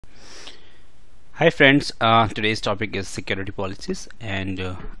Hi friends, today's topic is security policies,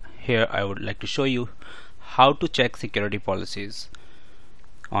 and here I would like to show you how to check security policies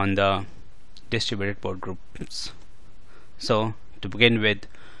on the distributed port groups. So to begin with,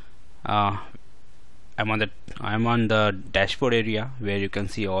 uh, I'm on the dashboard area where you can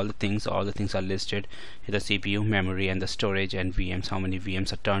see all the things. All the things are listed: the CPU, memory, and the storage, and VMs. How many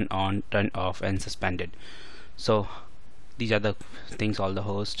VMs are turned on, turned off, and suspended. So these are the things. All the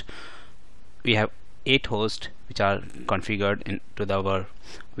hosts. We have 8 hosts which are configured into our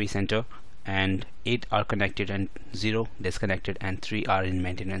vCenter, and 8 are connected and 0 disconnected, and 3 are in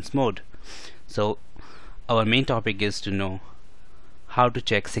maintenance mode. So our main topic is to know how to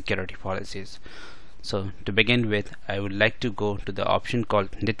check security policies. So to begin with, I would like to go to the option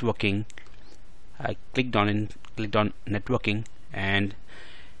called networking. I clicked on networking, and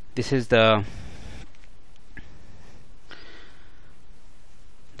this is the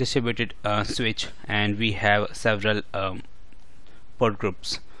distributed switch, and we have several port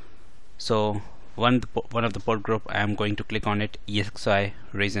groups. So one of the port group, I am going to click on it, EXI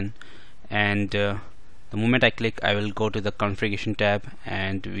region, and the moment I click, I will go to the configuration tab,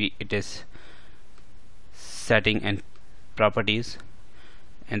 and it is setting and properties.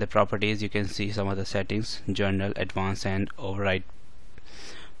 In the properties you can see some of the settings: general, advanced, and override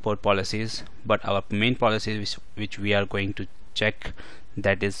port policies. But our main policies which we are going to check,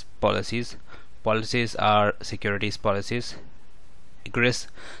 that is policies. Policies are securities policies: egress,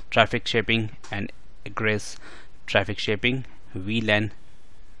 traffic shaping, and egress, traffic shaping, VLAN,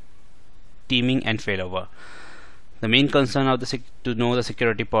 teaming, and failover. The main concern of to know the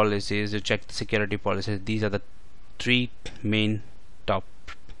security policies, to check the security policies, these are the 3 main top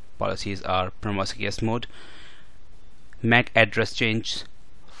policies: are promiscuous mode, MAC address change,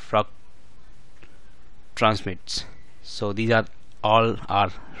 frog transmits. So these are all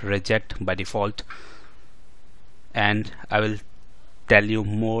are reject by default, and I will tell you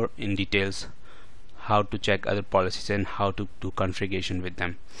more in details how to check other policies and how to do configuration with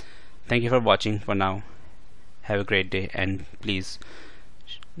them. Thank you for watching. For now, have a great day, and please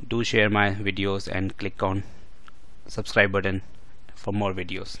do share my videos and click on subscribe button for more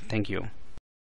videos. Thank you.